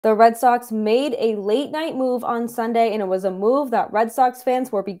The Red Sox made a late-night move on Sunday, and it was a move that Red Sox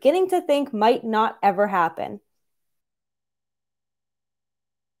fans were beginning to think might not ever happen.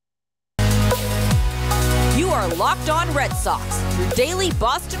 You are Locked On Red Sox, your daily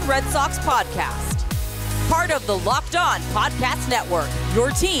Boston Red Sox podcast. Part of the Locked On Podcast Network, your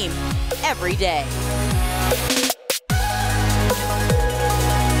team every day.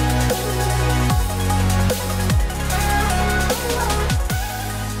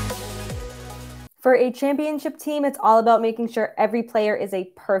 For a championship team, it's all about making sure every player is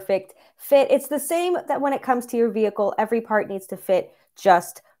a perfect fit. It's the same that when it comes to your vehicle, every part needs to fit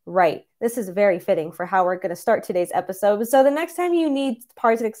just right. This is very fitting for how we're going to start today's episode. So the next time you need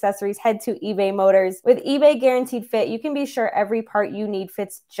parts and accessories, head to eBay Motors. With eBay Guaranteed Fit, you can be sure every part you need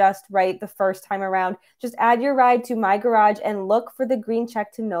fits just right the first time around. Just add your ride to My Garage and look for the green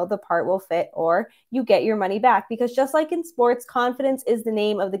check to know the part will fit, or you get your money back. Because just like in sports, confidence is the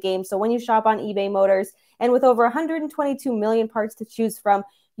name of the game. So when you shop on eBay Motors, and with over 122 million parts to choose from,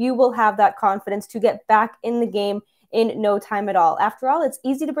 you will have that confidence to get back in the game in no time at all. After all, it's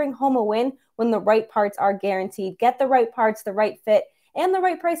easy to bring home a win when the right parts are guaranteed. Get the right parts, the right fit, and the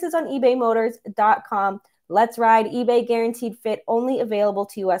right prices on ebaymotors.com. Let's ride. eBay Guaranteed Fit, only available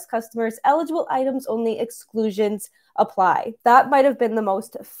to U.S. customers. Eligible items only. Exclusions apply. That might have been the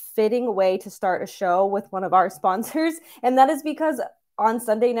most fitting way to start a show with one of our sponsors, and that is because on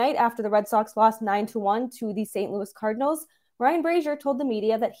Sunday night, after the Red Sox lost 9-1 to the St. Louis Cardinals, Ryan Brasier told the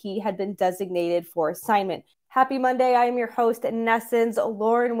media that he had been designated for assignment. Happy Monday. I am your host at NESN's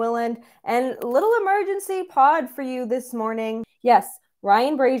Lauren Willand, and little emergency pod for you this morning. Yes,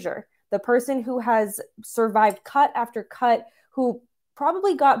 Ryan Brasier, the person who has survived cut after cut, who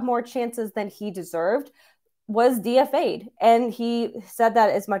probably got more chances than he deserved, was DFA'd. And he said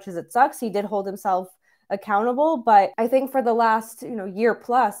that as much as it sucks, he did hold himself accountable. But I think for the last year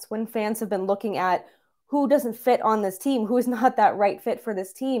plus, when fans have been looking at who doesn't fit on this team, who is not that right fit for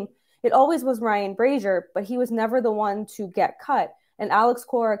this team, it always was Ryan Brasier, but he was never the one to get cut. And Alex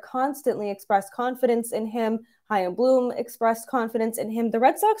Cora constantly expressed confidence in him. Chaim Bloom expressed confidence in him. The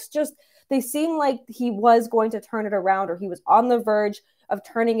Red Sox they seemed like he was going to turn it around, or he was on the verge of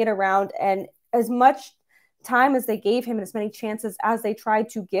turning it around. And as much time as they gave him and as many chances as they tried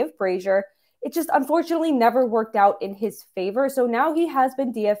to give Brasier, it just unfortunately never worked out in his favor. So now he has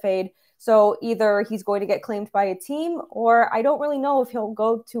been DFA'd. So either he's going to get claimed by a team, or I don't really know if he'll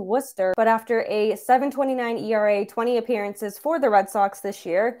go to Worcester. But after a 7.29 ERA, 20 appearances for the Red Sox this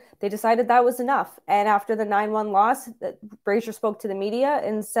year, they decided that was enough. And after the 9-1 loss, Brasier spoke to the media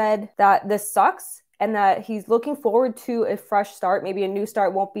and said that this sucks and that he's looking forward to a fresh start. Maybe a new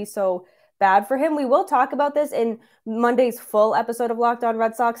start won't be so bad for him. We will talk about this in Monday's full episode of Locked On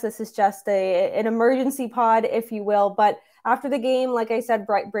Red Sox. This is just an emergency pod, if you will. But after the game, like I said,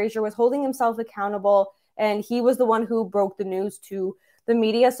 Brasier was holding himself accountable, and he was the one who broke the news to the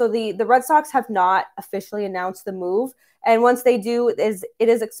media. So the Red Sox have not officially announced the move. And once they do, it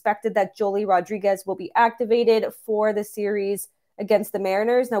is expected that Joely Rodriguez will be activated for the series against the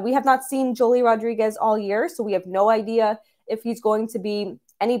Mariners. Now, we have not seen Joely Rodriguez all year, so we have no idea if he's going to be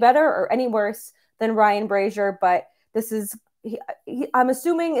any better or any worse than Ryan Brasier. But this is, I'm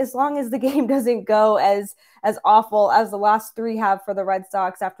assuming, as long as the game doesn't go as awful as the last three have for the Red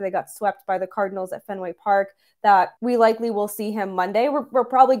Sox after they got swept by the Cardinals at Fenway Park, that we likely will see him Monday. We're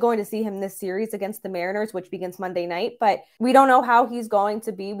probably going to see him this series against the Mariners, which begins Monday night, but we don't know how he's going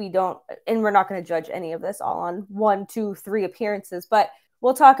to be. And we're not going to judge any of this all on 1, 2, 3 appearances, but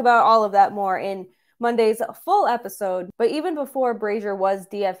we'll talk about all of that more in Monday's full episode. But even before Brasier was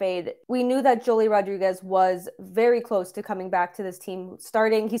DFA'd, we knew that Joely Rodriguez was very close to coming back to this team.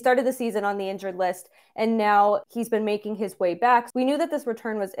 He started the season on the injured list, and now he's been making his way back. We knew that this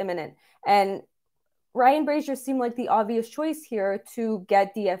return was imminent, and Ryan Brasier seemed like the obvious choice here to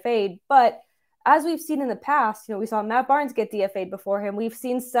get DFA'd. But as we've seen in the past, we saw Matt Barnes get DFA'd before him. We've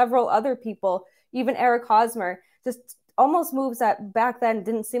seen several other people, even Eric Hosmer, just almost moves that back then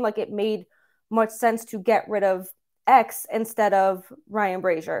didn't seem like it made much sense to get rid of X instead of Ryan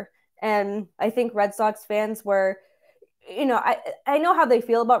Brasier. And I think Red Sox fans were, I know how they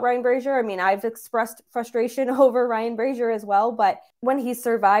feel about Ryan Brasier. I mean, I've expressed frustration over Ryan Brasier as well, but when he's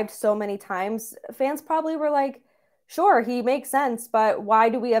survived so many times, fans probably were like, sure, he makes sense, but why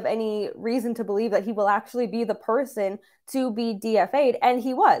do we have any reason to believe that he will actually be the person to be DFA'd? And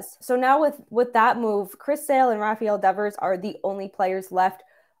he was. So now with that move, Chris Sale and Rafael Devers are the only players left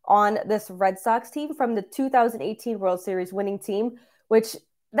on this Red Sox team from the 2018 World Series winning team, which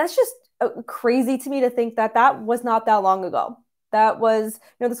that's just crazy to me to think that was not that long ago. That was,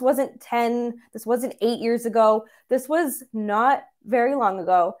 this wasn't 10, this wasn't 8 years ago. This was not very long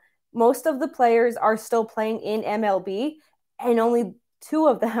ago. Most of the players are still playing in MLB, and only 2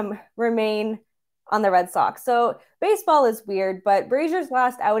 of them remain on the Red Sox. So baseball is weird, but Brasier's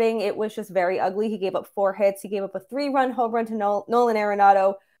last outing, it was just very ugly. He gave up 4 hits. He gave up a 3-run home run to Nolan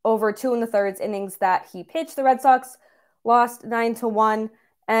Arenado over 2 1/3 innings that he pitched. The Red Sox lost 9-1.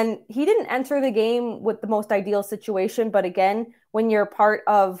 And he didn't enter the game with the most ideal situation. But again, when you're part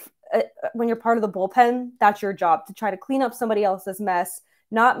of the bullpen, that's your job, to try to clean up somebody else's mess,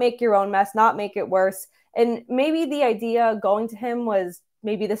 not make your own mess, not make it worse. And maybe the idea going to him was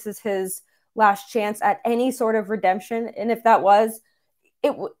maybe this is his last chance at any sort of redemption. And if that was,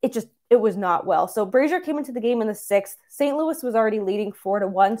 it was not well. So Brasier came into the game in the 6th. St. Louis was already leading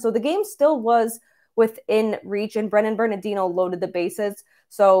 4-1. So the game still was within reach, and Brennan Bernardino loaded the bases.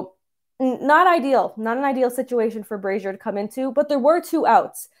 So not an ideal situation for Brasier to come into, but there were 2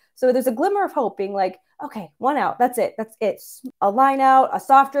 outs. So there's a glimmer of hope, being like, okay, 1 out, that's it. A line out, a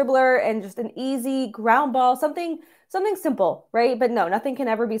soft dribbler, and just an easy ground ball, something simple, right? But no, nothing can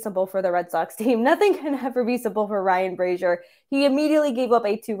ever be simple for the Red Sox team. Nothing can ever be simple for Ryan Brasier. He immediately gave up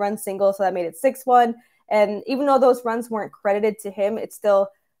a 2-run single, so that made it 6-1. And even though those runs weren't credited to him, it's still,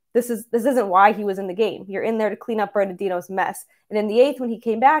 this isn't why he was in the game. You're in there to clean up Bernardino's mess. And in the 8th, when he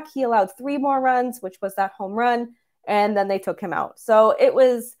came back, he allowed 3 more runs, which was that home run, and then they took him out. So it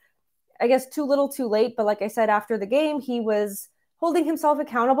was, I guess, too little too late. But like I said, after the game, he was holding himself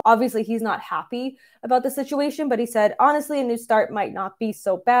accountable. Obviously, he's not happy about the situation, but he said, honestly, a new start might not be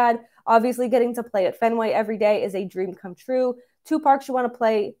so bad. Obviously, getting to play at Fenway every day is a dream come true. 2 parks you want to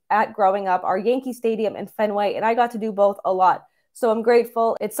play at growing up are Yankee Stadium and Fenway, and I got to do both a lot. So I'm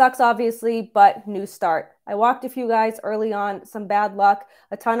grateful. It sucks, obviously, but new start. I walked a few guys early on, some bad luck,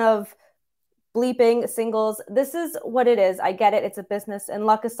 a ton of bleeping singles. This is what it is. I get it. It's a business. And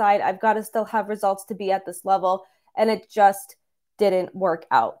luck aside, I've got to still have results to be at this level. And it just didn't work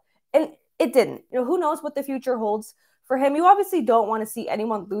out. And it didn't. Who knows what the future holds for him? You obviously don't want to see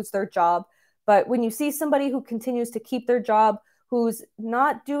anyone lose their job. But when you see somebody who continues to keep their job, who's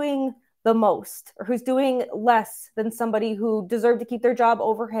not doing the most, or who's doing less than somebody who deserved to keep their job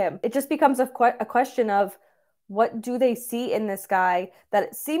over him, it just becomes a question of, what do they see in this guy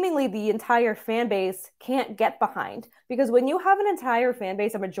that seemingly the entire fan base can't get behind? Because when you have an entire fan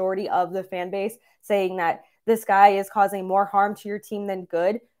base, a majority of the fan base, saying that this guy is causing more harm to your team than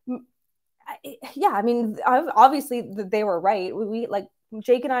good, yeah, I mean, obviously they were right. We like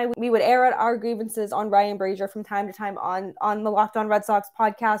Jake and I, we would air out our grievances on Ryan Brasier from time to time on the Locked On Red Sox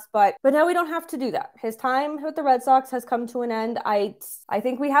podcast, but now we don't have to do that. His time with the Red Sox has come to an end. I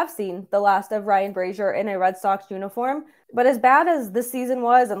think we have seen the last of Ryan Brasier in a Red Sox uniform. But as bad as this season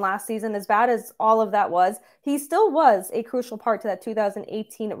was, and last season, as bad as all of that was, he still was a crucial part to that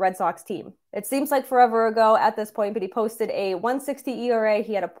 2018 Red Sox team. It seems like forever ago at this point, but he posted a 1.60 ERA.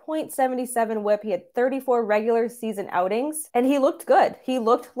 He had a .77 whip. He had 34 regular season outings, and he looked good. He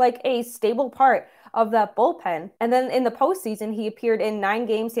looked like a stable part of that bullpen. And then in the postseason, he appeared in 9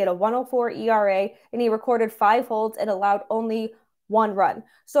 games. He had a 1.04 ERA, and he recorded 5 holds and allowed only 1 run.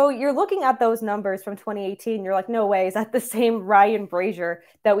 So you're looking at those numbers from 2018. You're like, no way, is that the same Ryan Brasier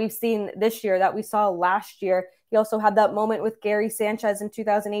that we've seen this year, that we saw last year? He also had that moment with Gary Sanchez in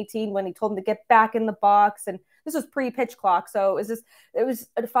 2018 when he told him to get back in the box. And this was pre-pitch clock. So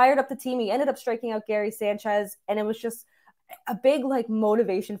it fired up the team. He ended up striking out Gary Sanchez. And it was just a big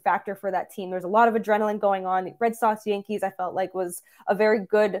motivation factor for that team. There's a lot of adrenaline going on. The Red Sox Yankees, I felt like, was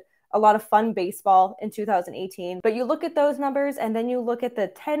a lot of fun baseball in 2018. But you look at those numbers, and then you look at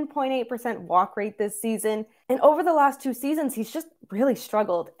the 10.8% walk rate this season. And over the last 2 seasons, he's just really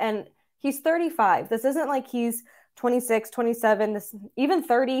struggled. And he's 35. This isn't like he's 26, 27, even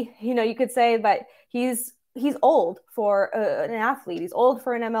 30, you could say, but he's old for an athlete. He's old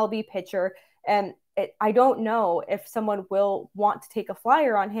for an MLB pitcher. And I don't know if someone will want to take a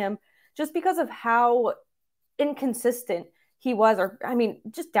flyer on him just because of how inconsistent he was,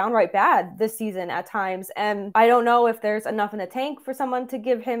 just downright bad this season at times. And I don't know if there's enough in the tank for someone to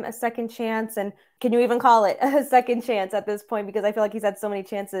give him a second chance. And can you even call it a second chance at this point? Because I feel like he's had so many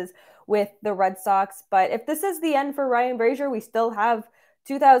chances with the Red Sox. But if this is the end for Ryan Brasier, we still have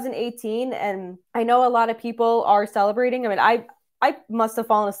 2018. And I know a lot of people are celebrating. I must have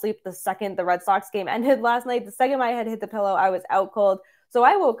fallen asleep the second the Red Sox game ended last night. The second my head hit the pillow, I was out cold. So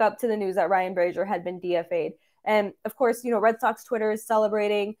I woke up to the news that Ryan Brasier had been DFA'd. And of course, Red Sox Twitter is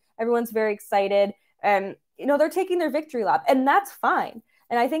celebrating. Everyone's very excited. And, they're taking their victory lap, and that's fine.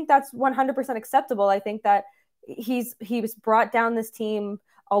 And I think that's 100% acceptable. I think that he was brought down this team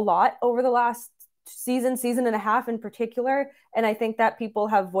a lot over the last season and a half in particular. And I think that people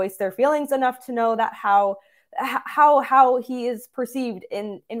have voiced their feelings enough to know that how he is perceived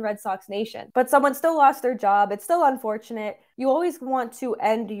in Red Sox Nation. But someone still lost their job. It's still unfortunate. You always want to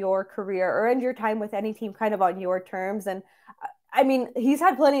end your career or end your time with any team kind of on your terms. And I mean, he's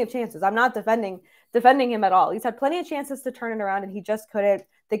had plenty of chances. I'm not defending him at all. He's had plenty of chances to turn it around and he just couldn't.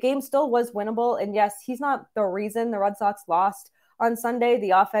 The game still was winnable. And yes, he's not the reason the Red Sox lost on Sunday. The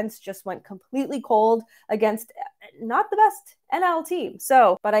offense just went completely cold against not the best NL team.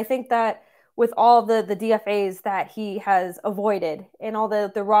 So, but I think that with all the DFAs that he has avoided and all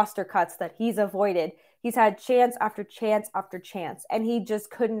the roster cuts that he's avoided, he's had chance after chance after chance, and he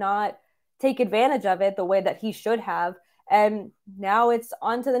just could not take advantage of it the way that he should have. And now it's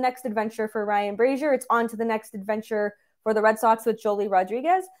on to the next adventure for Ryan Brasier. It's on to the next adventure for the Red Sox with Joely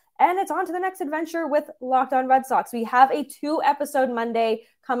Rodriguez. And it's on to the next adventure with Locked On Red Sox. We have a 2-episode Monday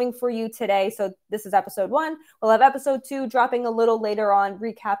coming for you today. So this is episode 1. We'll have episode 2 dropping a little later on,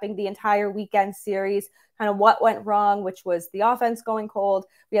 recapping the entire weekend series, kind of what went wrong, which was the offense going cold.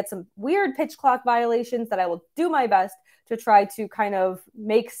 We had some weird pitch clock violations that I will do my best to try to kind of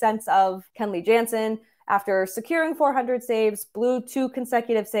make sense of. Kenley Jansen, after securing 400 saves, blew 2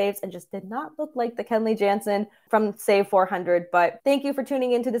 consecutive saves and just did not look like the Kenley Jansen from Save 400. But thank you for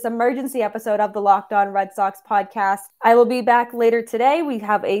tuning into this emergency episode of the Locked On Red Sox podcast. I will be back later today. We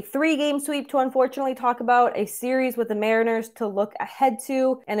have a 3-game sweep to unfortunately talk about, a series with the Mariners to look ahead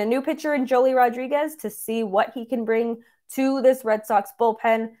to, and a new pitcher in Joely Rodriguez to see what he can bring to this Red Sox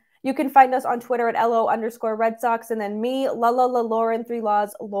bullpen. You can find us on Twitter at LO_Red Sox, and then me, Lauren, 3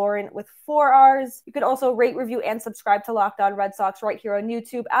 Laws, Lauren with 4 R's. You can also rate, review, and subscribe to Locked On Red Sox right here on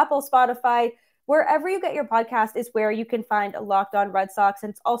YouTube, Apple, Spotify. Wherever you get your podcast is where you can find Locked On Red Sox, and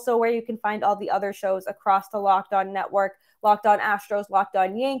it's also where you can find all the other shows across the Locked On network. Locked On Astros, Locked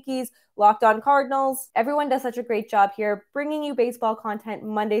On Yankees, Locked On Cardinals. Everyone does such a great job here bringing you baseball content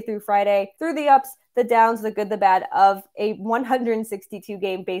Monday through Friday, through the ups, the downs, the good, the bad of a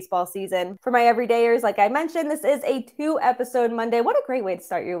 162-game baseball season. For my everydayers, like I mentioned, this is a 2-episode Monday. What a great way to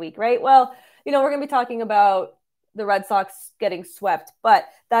start your week, right? Well, we're going to be talking about the Red Sox getting swept, but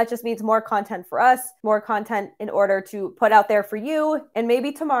that just means more content for us, more content in order to put out there for you. And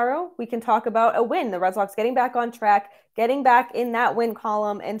maybe tomorrow we can talk about a win, the Red Sox getting back on track, getting back in that win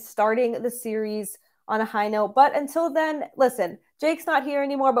column and starting the series on a high note. But until then, listen, Jake's not here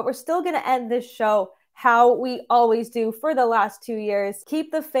anymore, but we're still going to end this show how we always do for the last 2 years.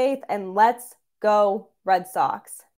 Keep the faith and let's go Red Sox.